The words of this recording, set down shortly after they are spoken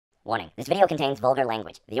Warning, this video contains vulgar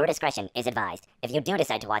language. Viewer discretion is advised. If you do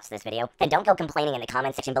decide to watch this video, then don't go complaining in the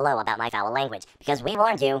comment section below about my foul language, because we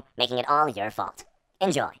warned you, making it all your fault.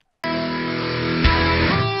 Enjoy.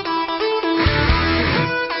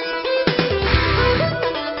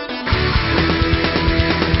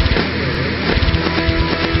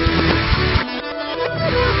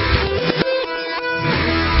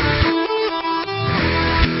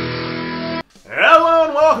 Hello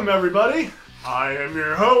and welcome everybody. I am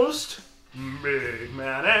your host, Big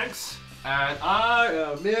Man X. And I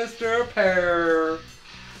am Mr. Pear.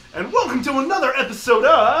 And welcome to another episode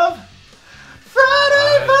of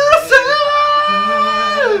Friday vs.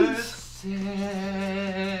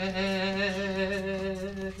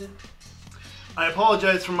 I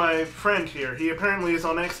apologize for my friend here. He apparently is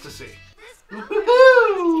on ecstasy.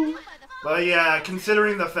 Woohoo! But yeah,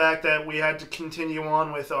 considering the fact that we had to continue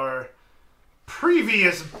on with our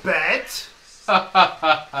previous bet,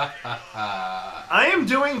 I am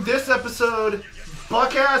doing this episode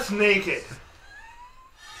buck-ass naked.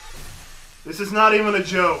 This is not even a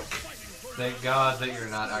joke. Thank God that you're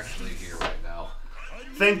not actually here right now.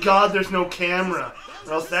 Thank God there's no camera,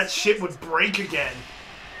 or else that shit would break again.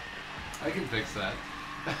 I can fix that.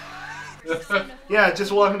 Yeah,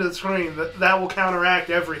 just walk into the screen. That will counteract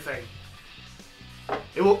everything.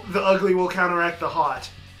 The ugly will counteract the hot.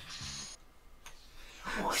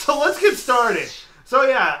 So let's get started. So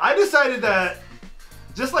yeah, I decided that,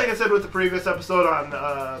 just like I said with the previous episode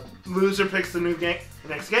on loser picks the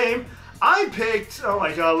next game, I picked, oh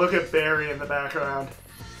my god, look at Barry in the background.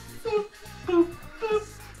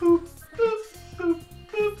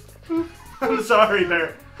 I'm sorry,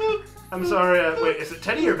 Barry. I'm sorry, wait, is it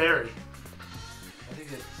Teddy or Barry?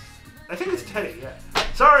 I think it's Teddy, yeah.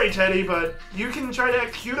 Sorry, Teddy, but you can try to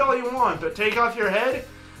act cute all you want, but take off your head,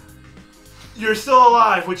 you're still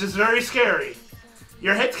alive, which is very scary.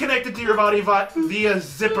 Your head's connected to your body via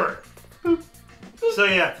zipper. So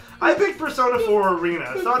yeah, I picked Persona 4 Arena.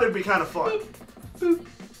 I thought it'd be kind of fun.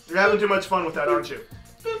 You're having too much fun with that, aren't you?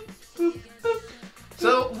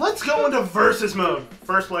 So let's go into versus mode.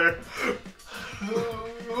 First player.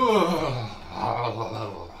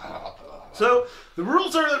 So the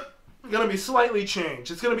rules are going to be slightly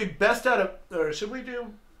changed. It's going to be best out of, or should we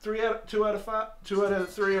do 2 out of 5, 2 out of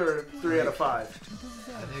 3, or 3 out of 5?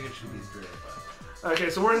 I think it should be 3 out of 5. Okay,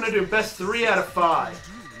 so we're going to do best 3 out of 5.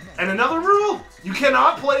 And another rule, you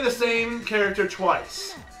cannot play the same character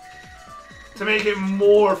twice. To make it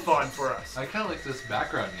more fun for us. I kind of like this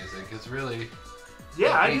background music. It's really...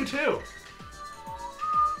 Yeah, I do too.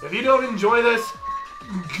 If you don't enjoy this,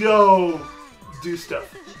 go do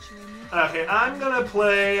stuff. Okay, I'm going to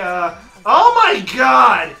play... oh my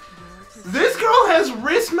god! This girl has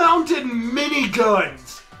wrist-mounted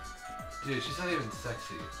miniguns! Dude, she's not even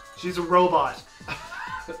sexy. She's a robot.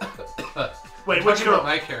 Wait, I'm which talking girl? about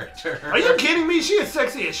my character. Are you kidding me? She is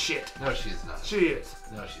sexy as shit. No, she is not. She is.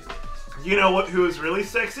 No, she isn't. You know who is really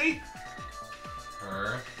sexy?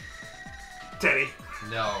 Her? Teddy.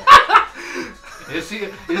 No. Is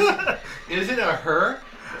it a her?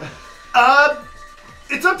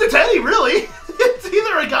 It's up to Teddy, really. It's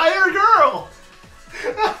either a guy or a girl.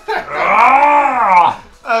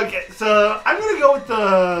 Okay, so I'm gonna go with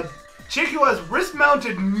the chick who has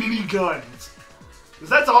wrist-mounted miniguns. Because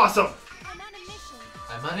that's awesome.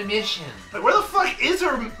 I'm on a mission. Like, where the fuck is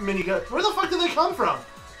her minigun? Where the fuck did they come from?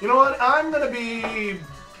 You know what? I'm gonna be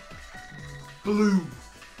blue.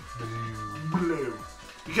 Blue.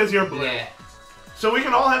 Because you're blue. Yeah. So we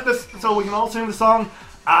can all have this. So we can all sing the song.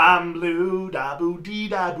 I'm blue, da boo dee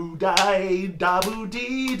da boo die, da boo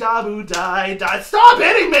dee da boo die, die. Stop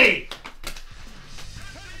hitting me!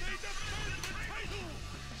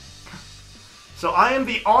 So I am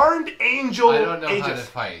the Armed Angel. I don't know Aegis. how to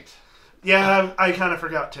fight. Yeah, I kind of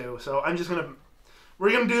forgot to. So I'm just gonna.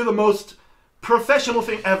 We're gonna do the most professional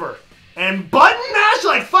thing ever, and button mash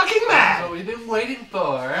like fucking mad. That's what we've been waiting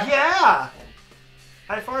for. Yeah.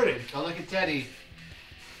 I farted. Oh, look at Teddy.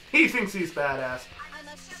 He thinks he's badass.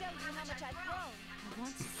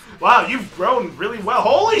 Wow, you've grown really well.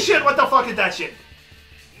 Holy shit, what the fuck is that shit?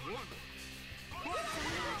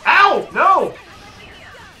 Ow! No!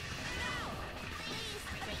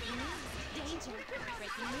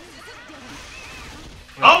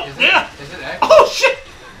 Oh, yeah! Is it X? Oh shit!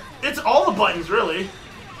 It's all the buttons, really.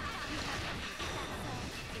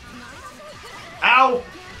 Ow!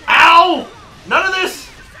 Ow! None of this!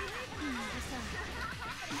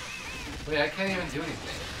 Wait, I can't even do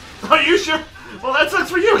anything. Are you sure? Well, that sucks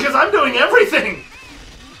for you, because I'm doing everything!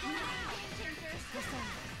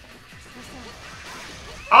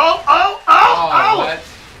 Oh, oh, oh, oh! What?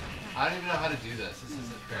 I don't even know how to do this. This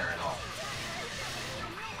isn't fair at all.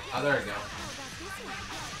 Oh, there we go.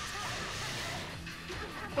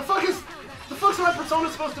 The fuck's my persona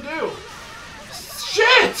supposed to do?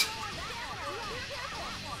 Shit!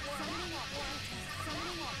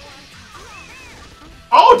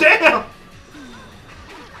 Oh, damn!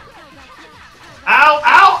 Ow,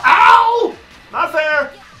 ow, ow! Not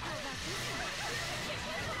fair.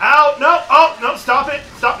 Ow, no, oh, no, stop it.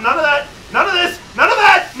 Stop, none of that. None of this. None of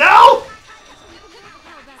that. No!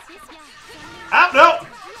 Ow, no.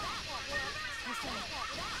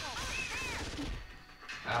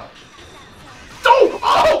 Ouch. Oh,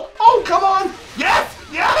 oh, oh, come on. Yes,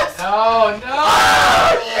 yes. No, no!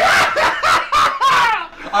 Oh, yeah!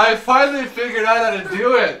 I finally figured out how to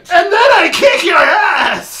do it! And then I kick your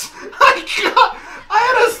ass! I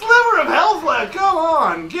had a sliver of health left. Come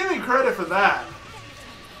on, give me credit for that.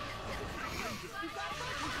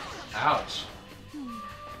 Ouch.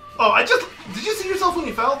 Oh, did you see yourself when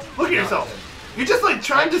you fell? Look at yourself. You're just like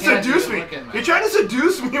trying to can't seduce even me. look at myself. You're trying to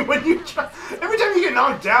seduce me when you try. Every time you get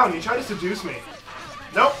knocked down, you try to seduce me.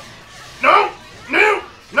 Nope. No! No!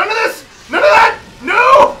 None of this! None of that!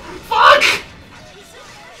 No! Fuck!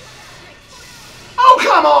 Oh,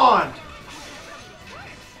 come on!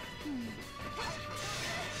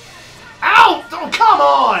 Ow! Oh, come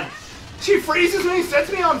on! She freezes me,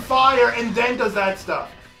 sets me on fire, and then does that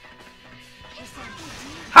stuff.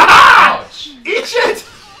 Ha ha! Ouch. Eat shit!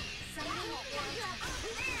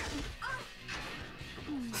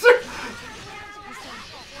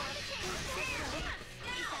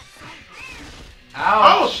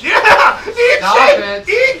 Oh, Ouch. yeah! Eat Stop shit! it.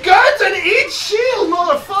 Eat guns and eat shield,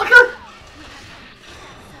 motherfucker!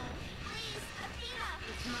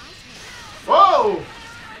 Whoa!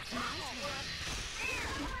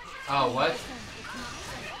 Oh, what?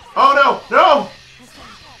 Oh, no! No!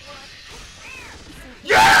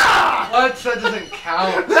 Yeah! What? That doesn't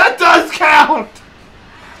count. That does count!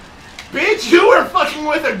 Bitch, you were fucking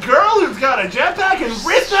with a girl who's got a jetpack and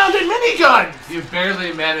wrist-mounted miniguns! You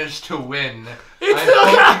barely managed to win. It I still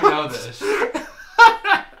hope you know counts. this.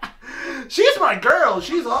 She's my girl.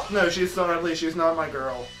 She's no, she's sadly she's not my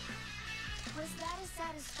girl. Was that a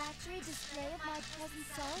satisfactory display of my present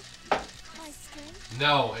soul? My strength?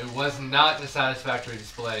 No, it was not a satisfactory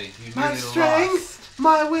display. You My nearly strength,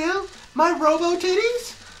 my will, my robo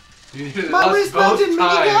titties, lost. You nearly my lost wrist-mounted both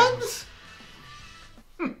times.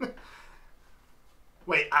 miniguns.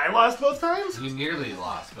 Wait, I lost both times? You nearly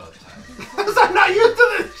lost both times. Because I'm not used to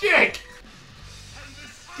this chick.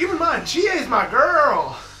 Keep in mind, Chie's my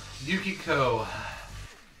girl. Yukiko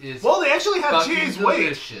is Well, they actually had fucking Chie's weight.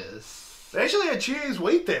 delicious. They actually had Chie's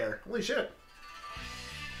weight there. Holy shit.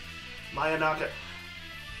 Mayanaka.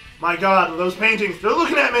 My god, those paintings, they're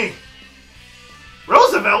looking at me.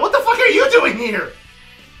 Roosevelt, what the fuck are you doing here?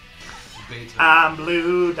 Beethoven. I'm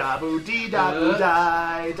blue, da boo dee da boo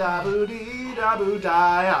die, da boo dee da boo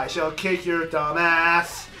die. I shall kick your dumb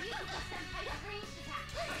ass.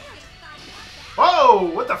 Whoa,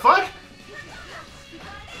 what the fuck?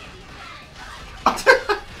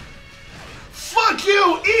 Fuck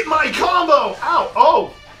you! Eat my combo! Ow!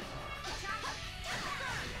 Oh!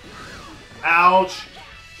 Ouch!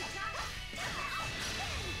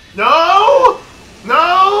 No!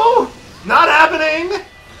 No! Not happening!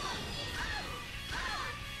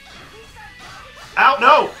 Ow,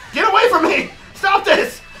 no! Get away from me! Stop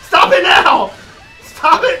this! Stop it now!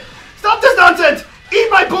 Stop it! Stop this nonsense! Eat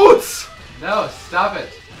my boots! No, stop it.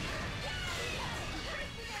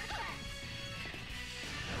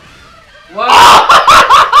 What?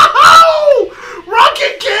 Oh!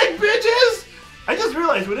 Rocket kick, bitches! I just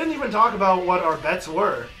realized we didn't even talk about what our bets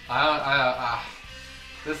were.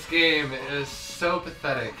 This game is so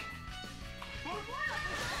pathetic.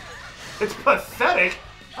 It's pathetic?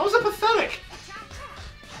 How is it pathetic?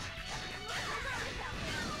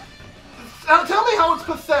 Now tell me how it's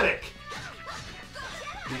pathetic.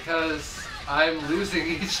 Because I'm losing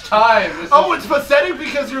each time. This Oh, is- it's pathetic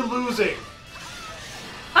because you're losing.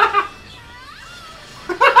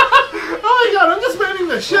 Oh my god, I'm just spamming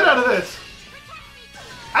the shit out of this.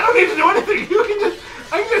 I don't need to do anything.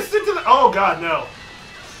 I can just sit to the. Oh god, no.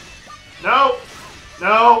 No.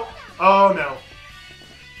 No. Oh no.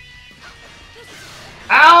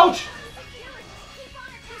 Ouch!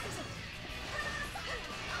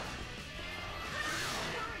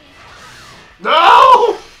 No!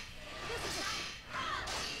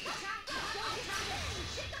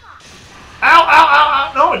 Ow, ow,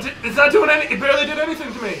 ow, ow! No, it's not doing any. It barely did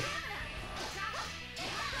anything to me.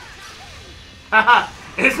 Haha!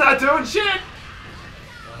 It's not doing shit.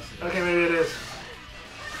 Okay, maybe it is.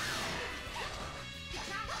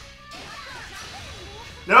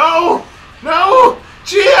 No! No!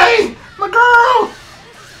 GA! My girl!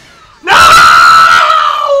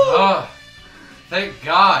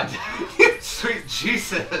 God! Sweet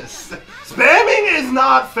Jesus! Spamming is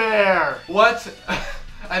not fair! What?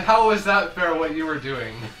 And how was that fair what you were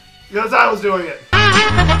doing? Because I was doing it.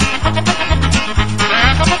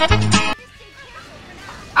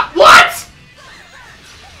 What?!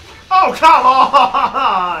 Oh, come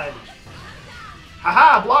on!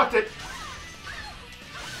 Haha, blocked it.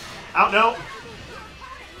 Out, no.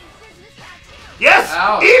 Yes!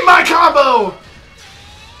 Ouch. Eat my combo!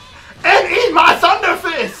 And eat my Thunder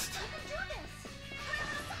Fist!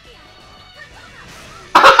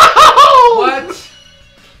 What?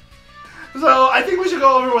 So, I think we should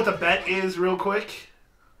go over what the bet is real quick.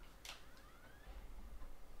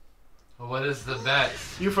 What is the bet?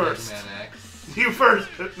 You first. Man X? You first,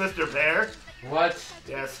 Mr. Bear. What?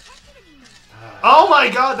 Yes. Oh my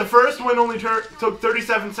god, the first one only took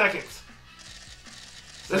 37 seconds.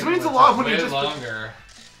 This means a lot when you just... longer.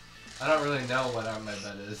 I don't really know what my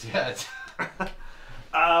bet is yet.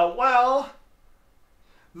 Well,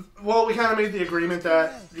 we kind of made the agreement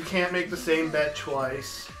that you can't make the same bet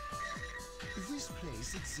twice.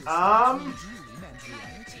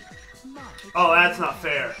 Oh, that's not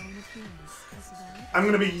fair. I'm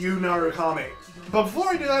gonna be you, Narukami. But before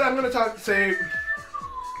I do that, I'm gonna say,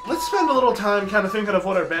 let's spend a little time kind of thinking of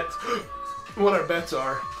what our bets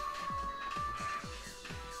are.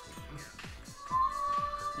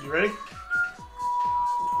 You ready?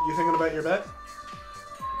 You thinking about your bet?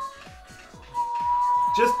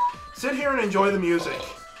 Just sit here and enjoy the music.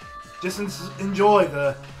 Just enjoy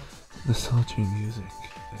the sultry music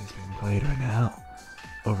that is being played right now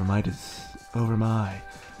over my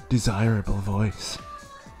desirable voice.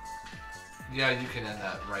 Yeah, you can end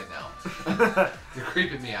that right now. You're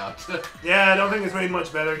creeping me out. Yeah, I don't think it's made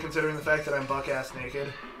much better considering the fact that I'm buck-ass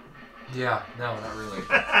naked. Yeah, no, not really.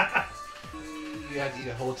 You had to eat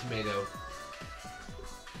a whole tomato.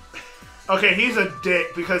 Okay, he's a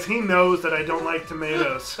dick because he knows that I don't like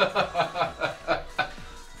tomatoes.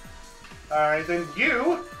 Alright, then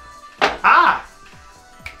you...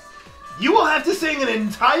 You will have to sing an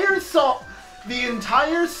entire song... The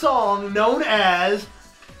entire song known as...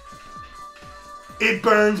 It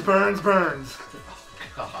Burns, Burns, Burns.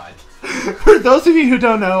 God. For those of you who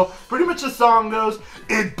don't know, pretty much the song goes,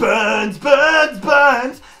 It burns, burns,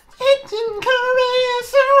 burns. It's in Korea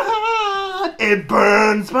so hot. It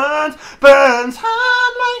burns, burns, burns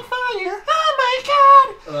hot like fire. Oh my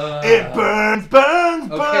god. It burns, burns,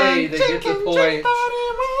 burns. Okay, they get the point. But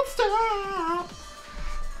it won't stop.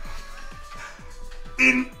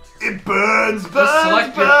 It burns,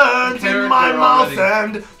 burns, burns in my mouth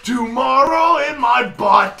and tomorrow in my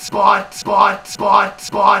butt.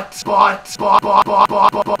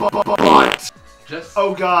 Just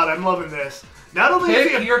Oh god, I'm loving this. Not only is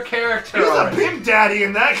he pick your character. he's a already. pimp daddy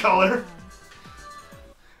in that color.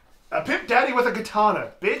 A pimp daddy with a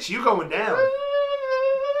katana. Bitch, you going down.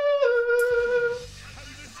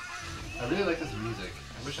 I really like this music.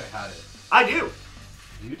 I wish I had it. I do.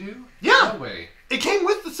 You do? Yeah. No way. It came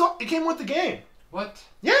with the song. It came with the game. What?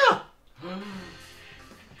 Yeah.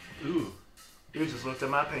 Ooh. You just looked at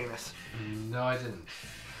my penis. No, I didn't.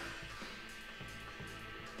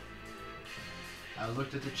 I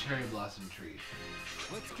looked at the cherry blossom tree.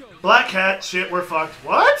 Black cat, shit, we're fucked.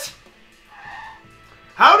 What?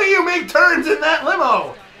 How do you make turns in that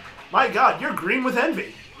limo? My god, you're green with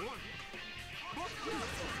envy.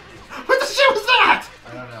 What the shit was that?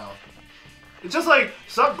 I don't know. It's just like,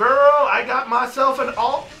 sup girl, I got myself an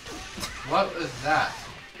alt. What was that?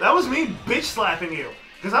 That was me bitch slapping you.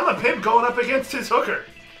 Because I'm a pimp going up against his hooker.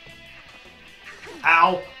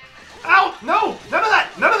 Ow. Ow! No! None of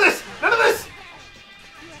that! None of this! None of this!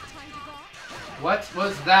 What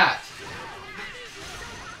was that?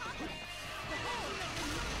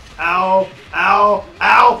 Ow! Ow!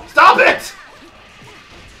 Ow! Stop it!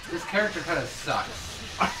 This character kind of sucks.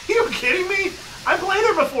 Are you kidding me? I played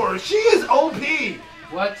her before. She is OP.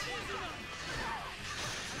 What?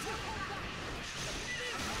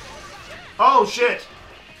 Oh shit.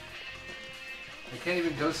 I can't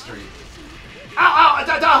even go straight. Ow! Ow!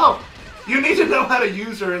 Ow! Ow! You need to know how to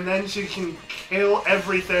use her and then she can kill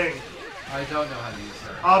everything. I don't know how to use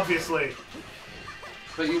her. Obviously.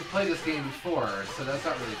 But you've played this game before, so that's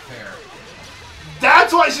not really fair.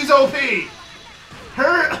 That's why she's OP!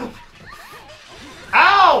 Her...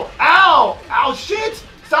 Ow! Ow! Ow, shit!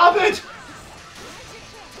 Stop it!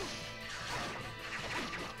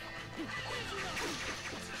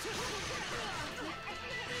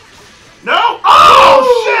 No! Oh,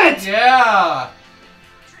 shit! Yeah!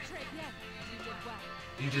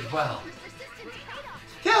 You did well.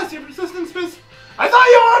 Yes, your persistence is... I thought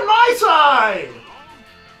you were on my side!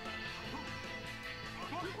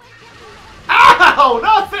 Ow! Ow!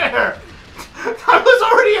 Not there! I was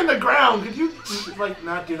already in the ground. Could you, like,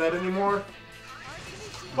 not do that anymore?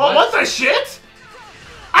 Well, what the shit?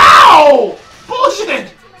 Ow!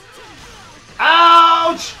 Bullshit!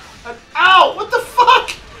 Ouch! Ow! What the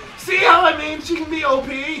fuck? See how I mean she can be OP?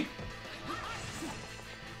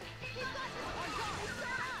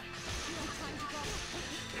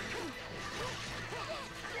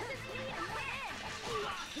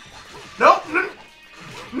 Nope!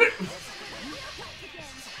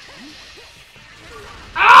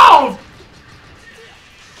 Ow!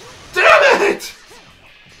 Damn it!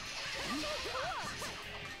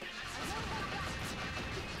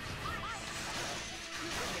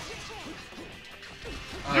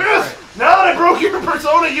 Yes! Now that I broke your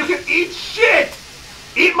persona, you can eat shit!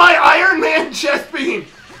 Eat my Iron Man chest beam!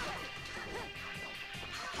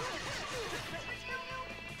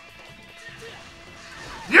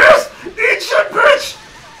 Yes! Eat shit, bitch!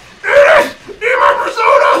 Eat it! Eat my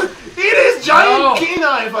persona! Eat his giant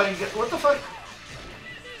kenai if I can get... What the fuck?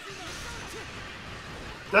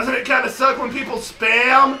 Doesn't it kind of suck when people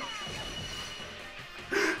spam?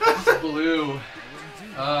 It's blue.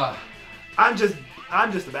 I'm just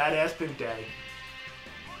a badass pimp daddy.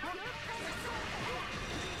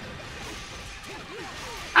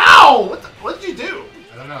 Ow! What did you do?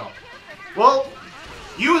 I don't know. Well,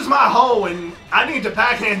 use my hoe and I need to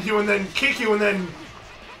backhand you and then kick you and then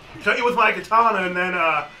cut you with my katana and then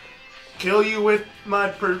kill you with my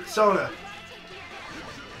persona.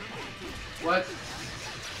 What?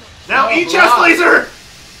 Now Oh, eat chest block. laser!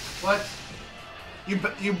 What?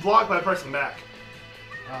 You block by pressing back.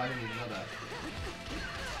 Oh, I didn't even know that.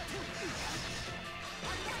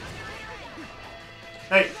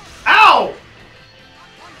 Hey, ow!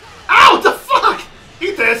 Ow, what the fuck?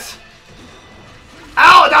 Eat this.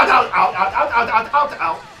 Ow, ow, ow, ow, ow, ow, ow, ow, ow,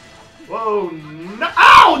 ow. Whoa, no,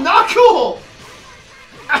 ow, not cool.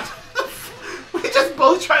 We just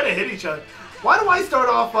both try to hit each other. Why do I start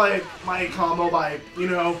off by my combo by, you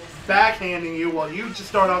know, backhanding you while you just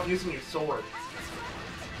start off using your sword?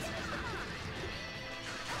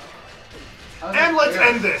 And let's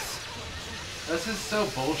end this. This is so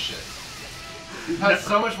bullshit. You've had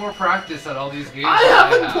so much more practice at all these games. I than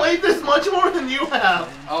haven't have. played this much more than you have.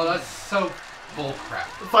 Oh, that's so bullcrap.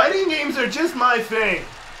 Fighting games are just my thing.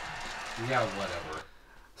 Yeah, whatever.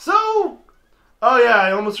 So, oh yeah,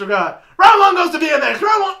 I almost forgot. Round 1 goes to BMX.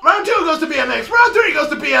 Round 2 goes to BMX. Round 3 goes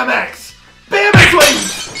to BMX. BMX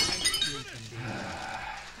wins.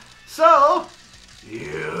 So,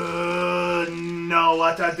 you know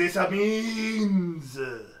what this means.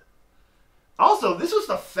 Also, this was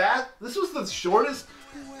the shortest,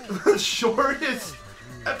 shortest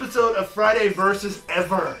episode of Friday Versus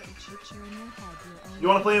ever. You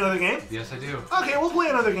want to play another game? Yes, I do. Okay, we'll play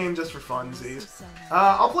another game just for funsies.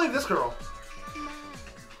 I'll play this girl.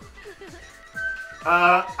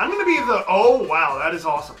 I'm gonna be the. Oh wow, that is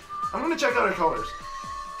awesome. I'm gonna check out her colors.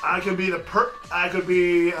 I could be the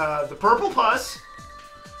purple pus,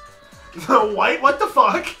 the white. What the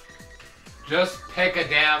fuck? Just pick a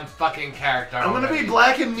damn fucking character. I'm gonna be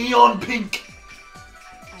black and neon pink.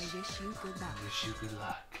 I wish you good luck. Wish you good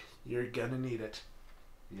luck. You're gonna need it.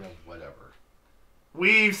 Yeah, whatever.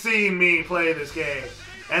 We've seen me play this game,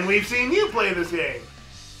 and we've seen you play this game.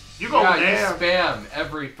 You go Yeah, damn. you spam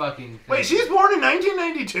every fucking thing. Wait, she's born in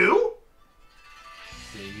 1992?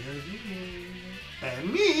 Say your name.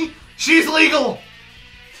 And me, she's legal.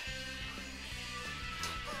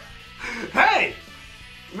 Hey,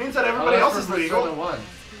 it means that everybody else is legal. Persona 1.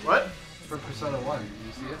 What? For Persona 1, did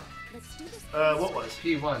you see it? Let's do this. What was?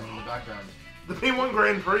 P1 in the background. The P1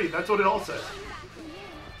 Grand Prix. That's what it all says.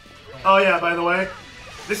 Oh yeah, by the way,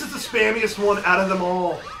 this is the spammiest one out of them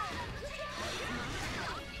all.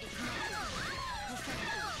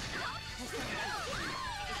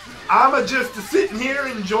 I'm just sitting here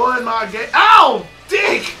enjoying my game. Ow!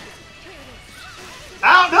 Dick!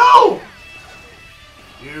 Ow, no!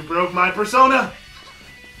 You broke my persona.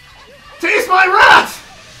 Taste my wrath!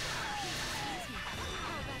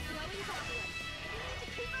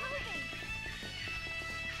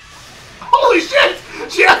 Holy shit!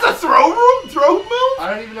 She has a throw move? I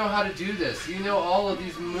don't even know how to do this. You know all of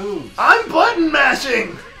these moves. I'm button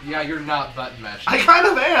mashing! Yeah, you're not button mashing. I kind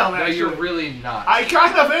of am, No, actually. you're really not. I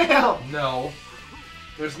kind of am! No.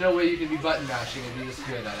 There's no way you can be button mashing and be this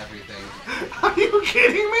good at everything. Are you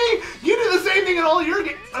kidding me? You do the same thing in all your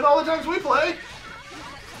and all the times we play.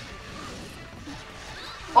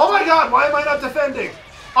 Oh my god, why am I not defending?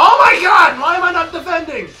 Oh my god, why am I not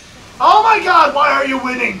defending? Oh my god, why are you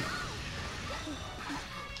winning?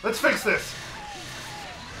 Let's fix this.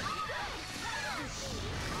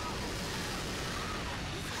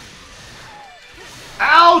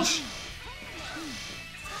 Ouch!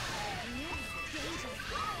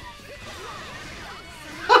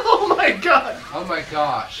 Oh my god! Oh my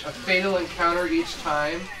gosh. A fatal encounter each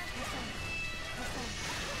time?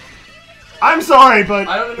 I'm sorry, but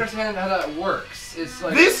I don't understand how that works. It's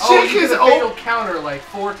like, this oh, chick you is did a fatal counter like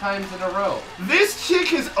 4 times in a row. this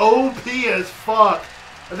chick is OP as fuck.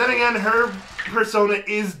 But then again, her persona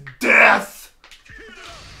is death.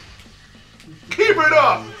 Keep it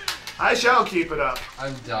up. I shall keep it up.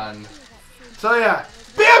 I'm done. So yeah,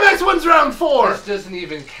 BMX wins round 4. This doesn't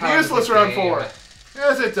even count. Useless as a round game. 4.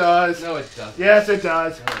 Yes, it does. No, it doesn't. Yes, it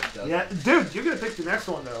does. No, it doesn't. Yeah, dude, you're gonna pick the next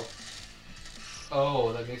one though.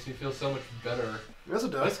 Oh, that makes me feel so much better. Yes,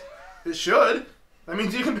 it does. It should. That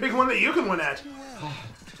means you can pick one that you can win at.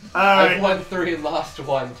 I've Alright. won 3 and lost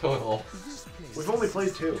 1 total. We've only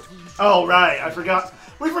played 2. Oh, right. I forgot.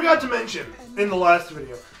 We forgot to mention in the last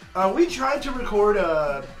video. We tried to record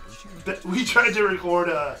a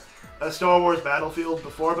Star Wars Battlefield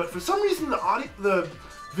before, but for some reason the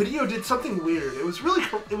video did something weird. It was really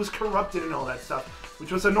it was corrupted and all that stuff,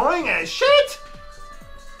 which was annoying as shit.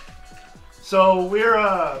 So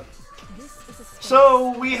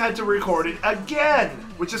we had to record it again,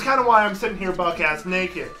 which is kind of why I'm sitting here buck-ass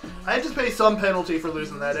naked. I had to pay some penalty for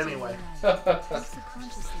losing that anyway.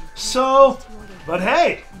 So, but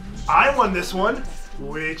hey, I won this one,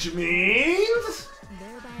 which means...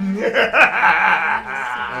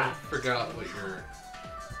 I forgot what your...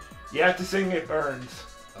 You have to sing It Burns.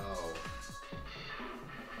 Oh.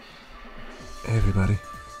 Everybody,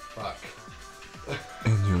 Fuck.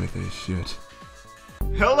 enjoy this shit.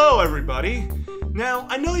 Hello, everybody. Now,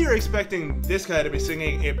 I know you're expecting this guy to be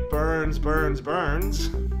singing It Burns, Burns, Burns.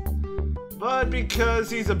 But because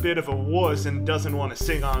he's a bit of a wuss and doesn't want to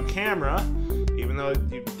sing on camera, even though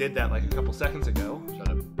you did that like a couple seconds ago. Shut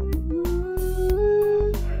up.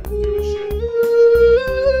 Alright, let's do this shit.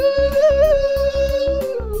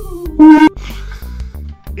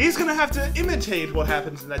 He's gonna have to imitate what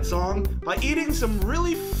happens in that song by eating some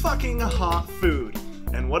really fucking hot food.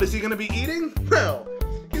 And what is he gonna be eating? Well,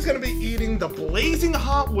 he's gonna be eating the blazing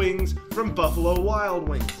hot wings from Buffalo Wild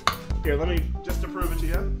Wings. Here, let me just to prove it to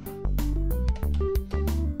you.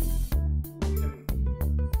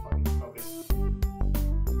 Focus.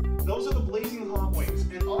 Those are the blazing hot wings,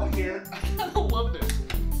 and on here, I kind of love this.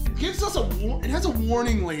 It gives us it has a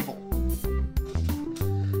warning label.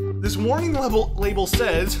 This warning label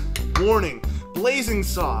says, warning, blazing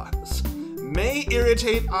sauce may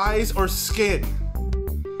irritate eyes or skin.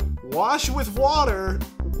 Wash with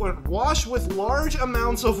large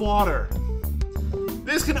amounts of water.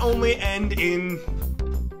 This can only end in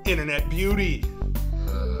internet beauty.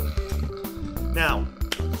 Now,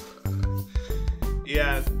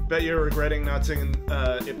 yeah, bet you're regretting not singing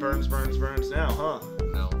It Burns, Burns, Burns now, huh?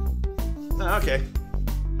 No. Oh, okay.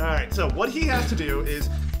 Alright, so what he has to do is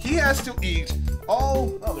he has to eat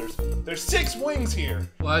all... Oh, there's 6 wings here.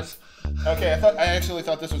 What? Okay, I actually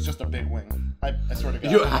thought this was just a big wing. I swear to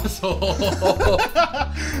God. You asshole.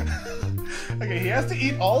 Okay, he has to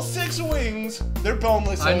eat all 6 wings. They're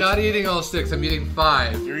boneless. So I'm not eating all 6. I'm eating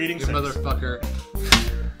 5. You're eating you 6. motherfucker.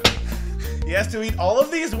 He has to eat all of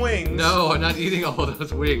these wings. No, I'm not eating all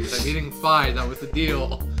those wings. I'm eating 5. That was the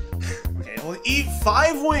deal. Okay, well, eat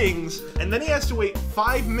 5 wings, and then he has to wait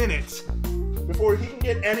 5 minutes before he can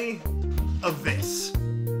get any of this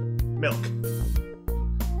milk.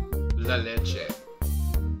 La leche.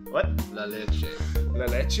 What? La leche. La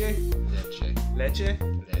leche? Leche. Leche?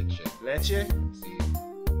 Leche. Leche? See.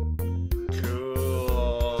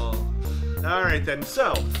 Cool. Alright then,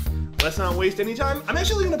 so, let's not waste any time. I'm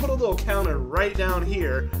actually going to put a little counter right down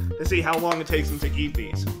here to see how long it takes him to eat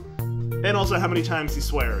these. And also how many times he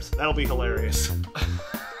swears. That'll be hilarious.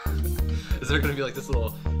 Is there gonna be like this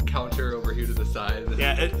little counter over here to the side?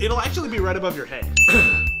 Yeah, it'll actually be right above your head.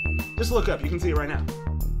 Just look up, you can see it right now.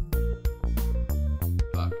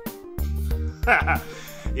 Fuck.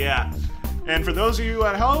 Yeah. And for those of you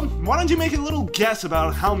at home, why don't you make a little guess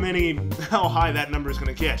about how high that number is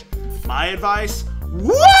gonna get? My advice,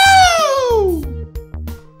 woo!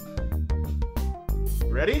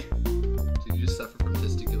 Ready? Did you just suffer from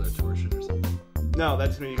testicular torsion or something? No,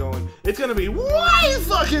 that's me going, it's gonna be way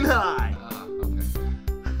fucking high! Okay.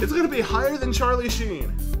 It's gonna be higher than Charlie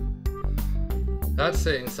Sheen. That's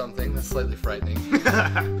saying something. That's slightly frightening.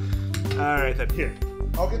 Alright then, here.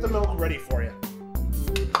 I'll get the milk ready for you.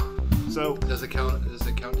 So, Does the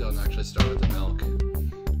countdown actually start with the milk?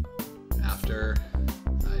 After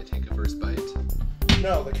I take a first bite?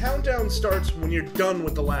 no, the countdown starts when you're done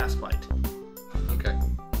with the last bite. Okay.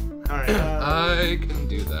 Alright, I can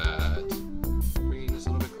do that. Bringing this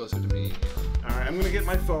a little bit closer to me. alright, I'm gonna get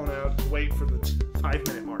my phone out to wait for the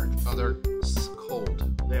 5-minute mark. Oh, they're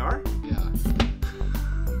cold. They are? Yeah.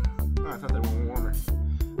 Oh, I thought they were warmer.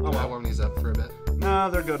 Oh, Can I well. warm these up for a bit? No,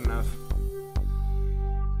 they're good enough.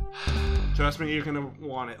 Trust me, you're gonna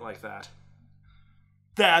want it like that.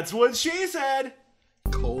 That's what she said!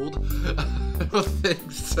 Cold? I don't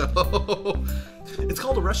think so. It's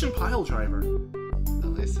called a Russian pile driver. At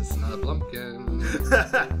least it's not a blumpkin.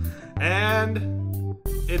 And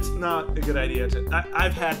it's not a good idea to...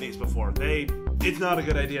 I've had these before. It's not a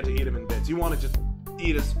good idea to eat them in bits. You want to just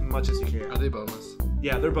eat as much as you can. Are they boneless?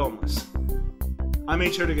 Yeah, they're boneless. I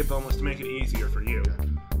made sure to get boneless to make it easier for you.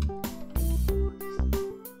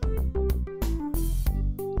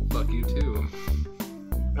 Fuck you too.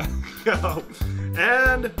 Go.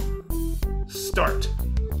 And... start.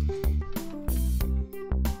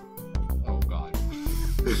 Oh god.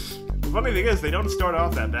 The funny thing is, they don't start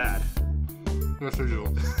off that bad. Yes, I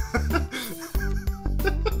do.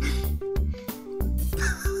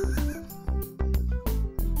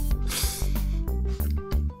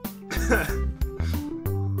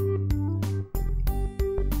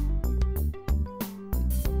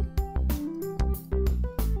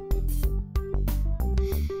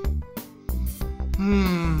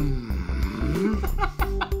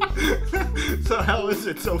 So how is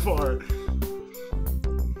it so far?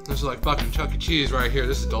 This is like fucking Chuck E. Cheese right here.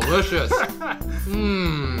 This is delicious.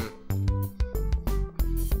 Mmm.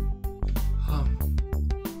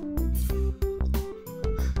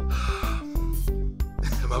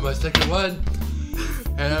 I'm on my second one,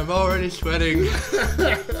 and I'm already sweating.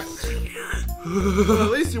 Well,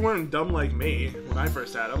 at least you weren't dumb like me when I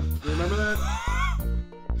first had them. You remember that?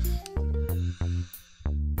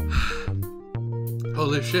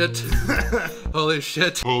 Holy shit. Holy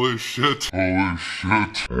shit. Holy shit. Holy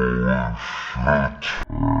shit. Holy shit.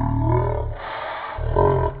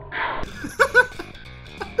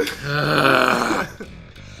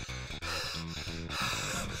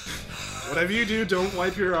 Whatever you do, don't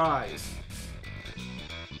wipe your eyes.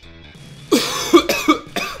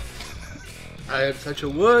 I am such a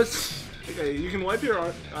wuss. Okay, you can wipe your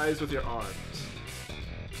eyes with your arms.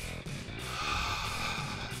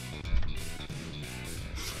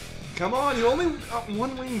 Come on, you only got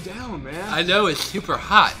one wing down, man. I know it's super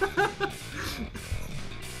hot.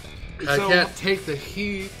 I So- can't take the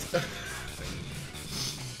heat.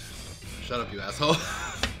 Shut up, you asshole.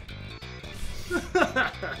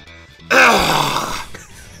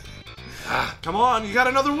 Come on, you got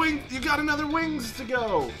another wing. You got another wings to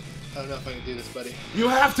go. I don't know if I can do this, buddy. You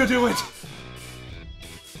have to do it.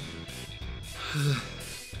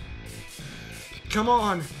 Come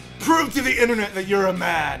on, prove to the internet that you're a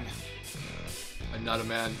man. I'm not a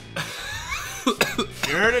man.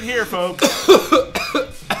 You heard it here, folks.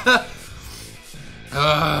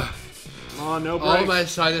 Come on, no break. All my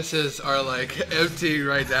sinuses are like empty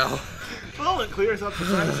right now. Well, it clears up the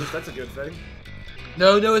sinuses. That's a good thing.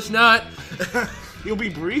 No, it's not. You'll be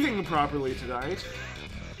breathing properly tonight.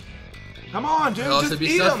 Come on, dude. I'll also just be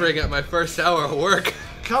eat 'em. suffering at my first hour of work.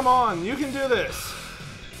 Come on, you can do this.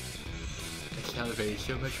 It's elevating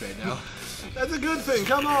so much right now. That's a good thing.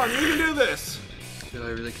 Come on, you can do this. Do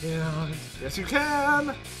I really can? Yes, you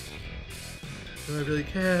can. Do I really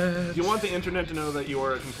can? You want the internet to know that you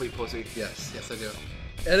are a complete pussy. Yes, I do.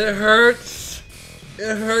 And it hurts.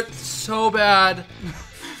 It hurts so bad.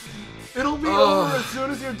 It'll be Oh. over as soon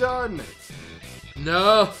as you're done.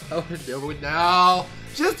 No, I want to do it now.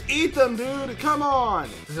 Just eat them, dude. Come on.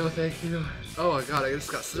 No, thank you. Oh my god, I just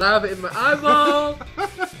got saliva in my eyeball.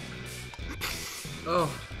 Oh,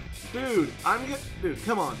 Dude, dude,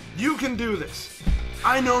 come on. You can do this.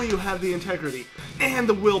 I know you have the integrity and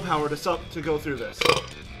the willpower to go through this.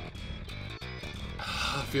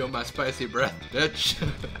 I feel my spicy breath, bitch.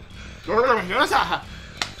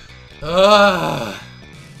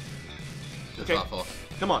 It's Okay. awful.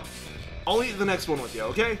 Come on. I'll eat the next one with you,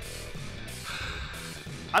 okay?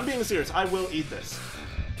 I'm being serious. I will eat this.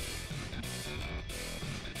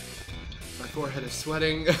 My forehead is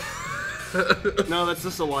sweating. No, that's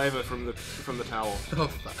the saliva from the towel. Oh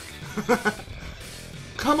fuck.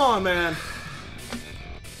 Come on, man.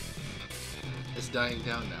 It's dying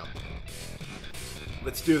down now.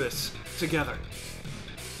 Let's do this together.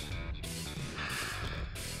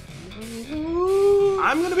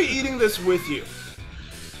 I'm gonna be eating this with you.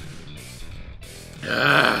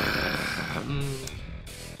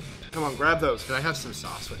 Come on, grab those. Can I have some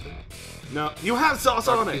sauce with it? No, you have sauce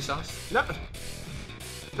on Barbecue it. sauce? No,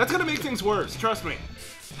 that's gonna make things worse. Trust me.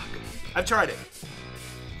 I've tried it.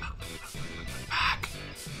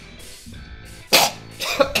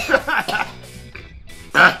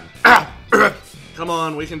 Come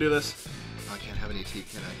on, we can do this. I can't have any tea,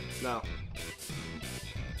 can I? No.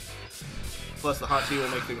 Plus, the hot tea will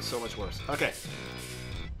make things so much worse. Okay.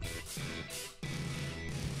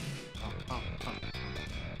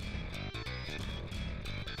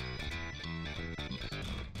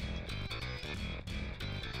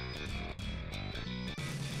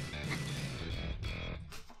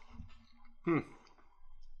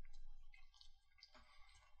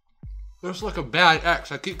 There's like a bad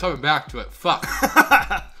X. I keep coming back to it. Fuck.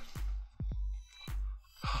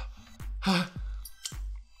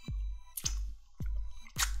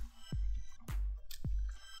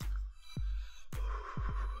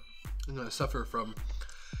 I'm gonna suffer from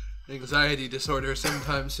anxiety disorder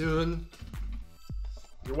sometime soon.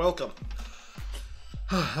 You're welcome.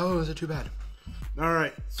 How was it too bad? All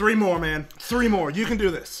right, 3 more, man. 3 more. You can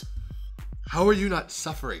do this. How are you not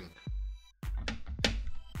suffering?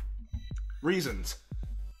 Reasons.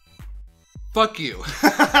 Fuck you.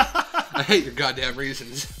 I hate your goddamn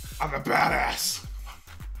reasons. I'm a badass.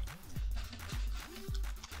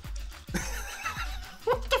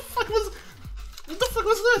 What the fuck was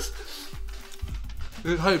this?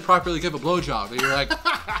 This is how you properly give a blowjob. You're like,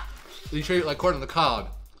 you treat it like corn on the cob.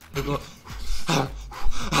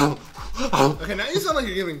 Okay, now you sound like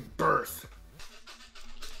you're giving birth.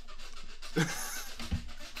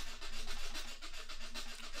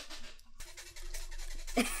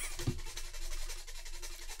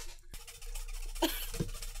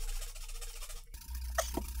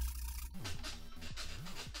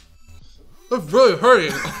 That's really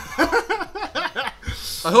hurting.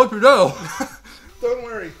 I hope you know. Don't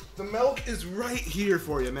worry, the milk is right here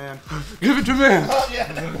for you, man. Give it to me. Oh,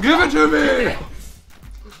 yeah. Give it to me. It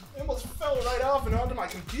almost fell right off and onto my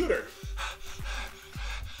computer.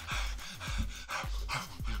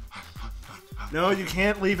 No, you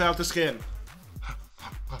can't leave out the skin.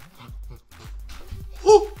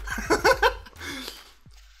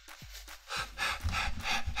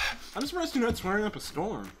 I'm surprised you're not swearing up a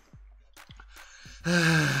storm.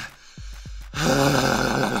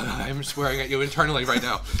 I'm swearing at you internally right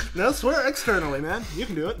now. No, swear externally, man. You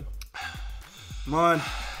can do it. Come on.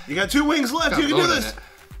 You got 2 wings left. You can do this.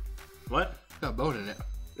 What? Got a bone in it.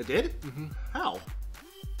 It did? Mm-hmm. How?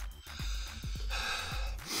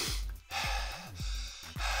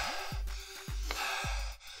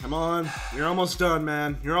 Come on. You're almost done,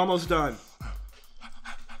 man. You're almost done.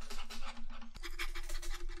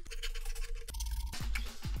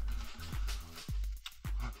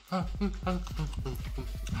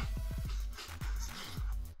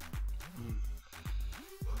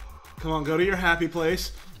 Come on, go to your happy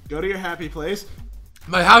place. Go to your happy place.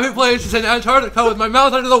 My happy place is in Antarctica with my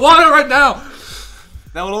mouth under the water right now.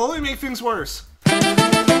 That will only make things worse.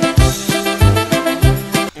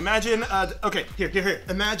 Imagine, okay, here.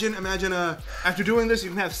 Imagine, after doing this, you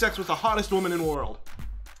can have sex with the hottest woman in the world.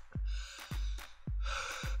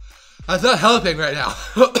 That's not helping right now.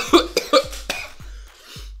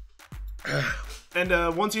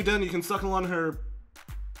 And once you're done, you can suckle on her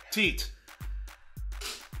teat.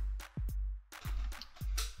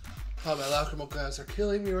 Oh, my lacrimal glands are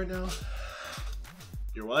killing me right now.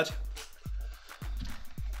 Your what?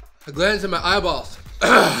 The glands in my eyeballs.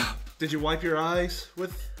 Did you wipe your eyes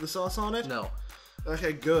with the sauce on it? No.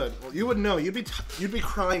 Okay, good. Well, you would know. You'd be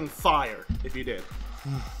crying fire if you did.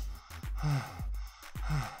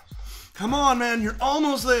 Come on, man. You're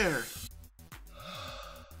almost there.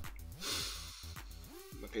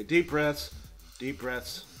 Okay, deep breaths. Deep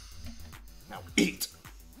breaths. Now eat.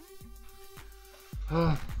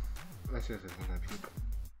 Well,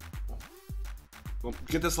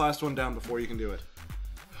 get this last one down before you can do it.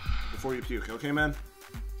 Before you puke, okay, man?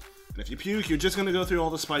 And if you puke, you're just gonna go through all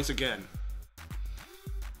the spice again.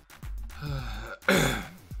 And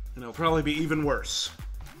it'll probably be even worse.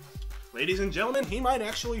 Ladies and gentlemen, he might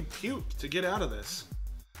actually puke to get out of this.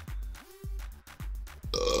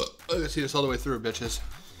 I gotta see this all the way through, bitches.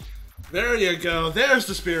 There you go. There's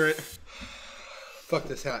the spirit. Fuck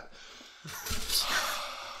this hat.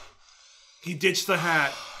 He ditched the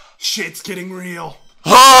hat. Shit's getting real.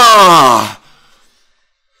 Ah!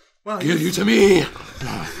 Well, Give you to me.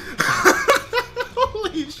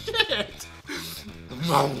 Holy shit.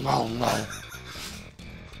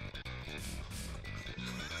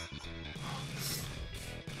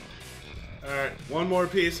 Alright, one more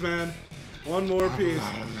piece, man. One more piece.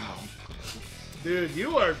 Dude,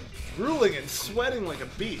 you are drooling and sweating like a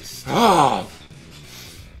beast. Ah!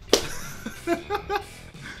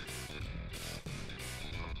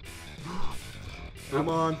 Come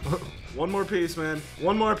on. One more piece, man.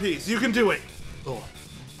 One more piece. You can do it. Oh.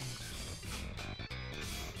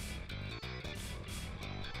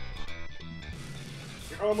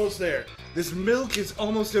 You're almost there. This milk is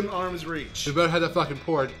almost in arm's reach. You better have that fucking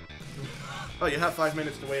poured. Oh, you have 5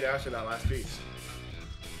 minutes to wait after that last piece.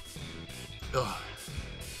 Ugh.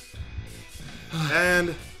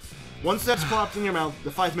 And once that's plopped in your mouth,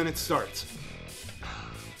 the 5 minutes starts.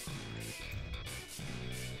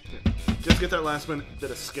 Just get that last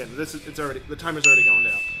bit of skin. The timer's already going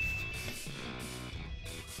down.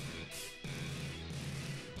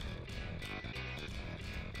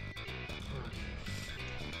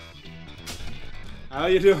 How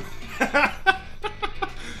you doing?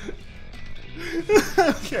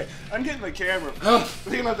 Okay, I'm getting the camera.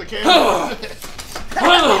 Looking at the camera.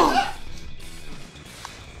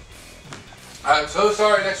 I'm so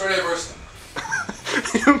sorry, next door neighbors.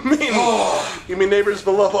 You mean neighbors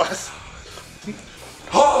below us?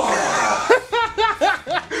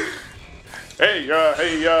 Hey,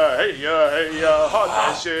 hot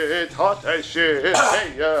as shit, hot as shit.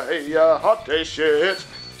 Hey, hot as shit.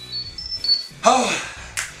 Oh,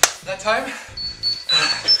 that time?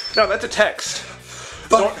 No, that's a text.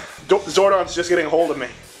 But Zordon's just getting a hold of me.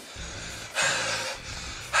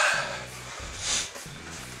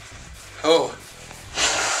 oh,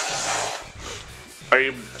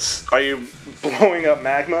 Are you blowing up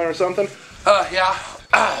magma or something? yeah.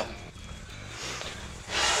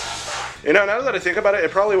 You know, now that I think about it,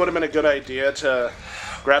 it probably would have been a good idea to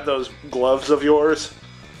grab those gloves of yours.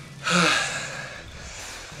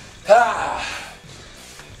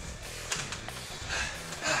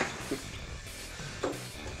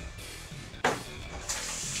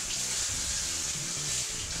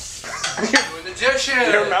 Doing the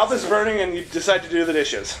dishes. Your mouth is burning and you decide to do the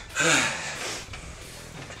dishes.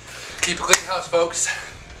 Keep a clean house, folks.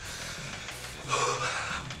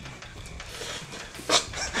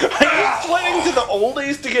 Are you sweating to the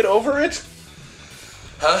oldies to get over it?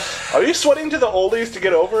 Huh? Are you sweating to the oldies to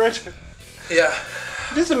get over it? Yeah.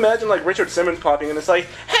 Just imagine like Richard Simmons popping in. It's like,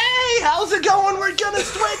 hey, how's it going? We're gonna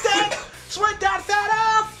sweat that fat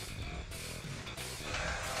off.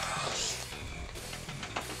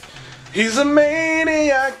 He's a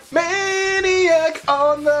maniac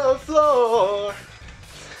on the floor.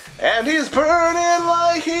 And he's burning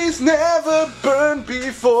like he's never burned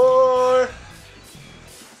before.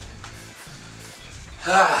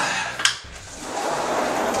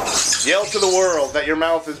 Yell to the world that your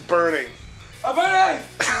mouth is burning. I'm burning!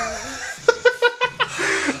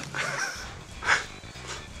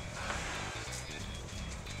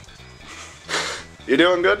 You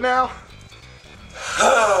doing good now?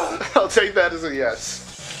 I'll take that as a yes.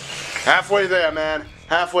 Halfway there, man.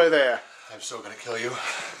 Halfway there. I'm so gonna kill you.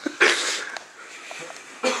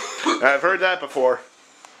 I've heard that before.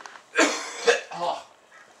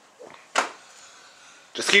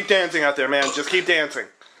 Just keep dancing out there, man. Just keep dancing.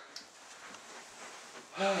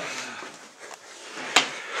 Ow.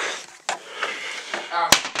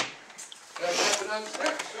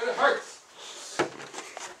 It hurts.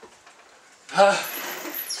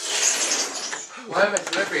 Why am I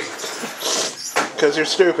slipping? Because you're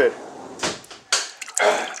stupid.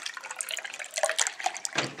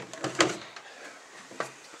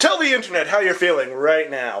 Tell the internet how you're feeling right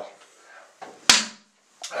now.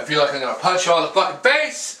 I feel like I'm gonna punch you all in the fucking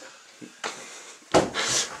face!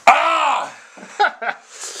 Ah!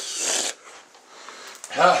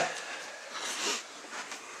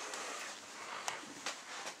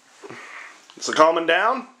 Is it calming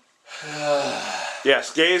down?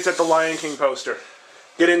 Yes, gaze at the Lion King poster.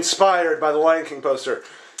 Get inspired by the Lion King poster.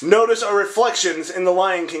 Notice our reflections in the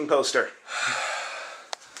Lion King poster.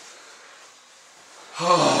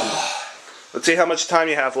 Let's see how much time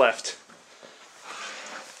you have left.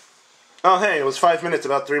 Oh, hey, it was 5 minutes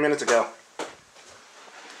about 3 minutes ago.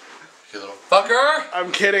 You little fucker!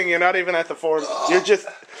 I'm kidding, you're not even at the 4. You're just...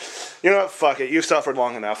 You know what, fuck it, you've suffered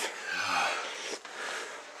long enough.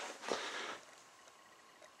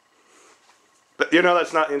 But you know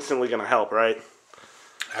that's not instantly gonna help, right?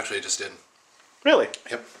 Actually, it just did. Really?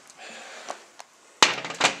 Yep.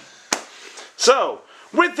 So,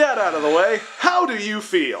 with that out of the way, how do you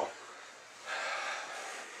feel?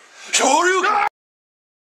 Shoryuken!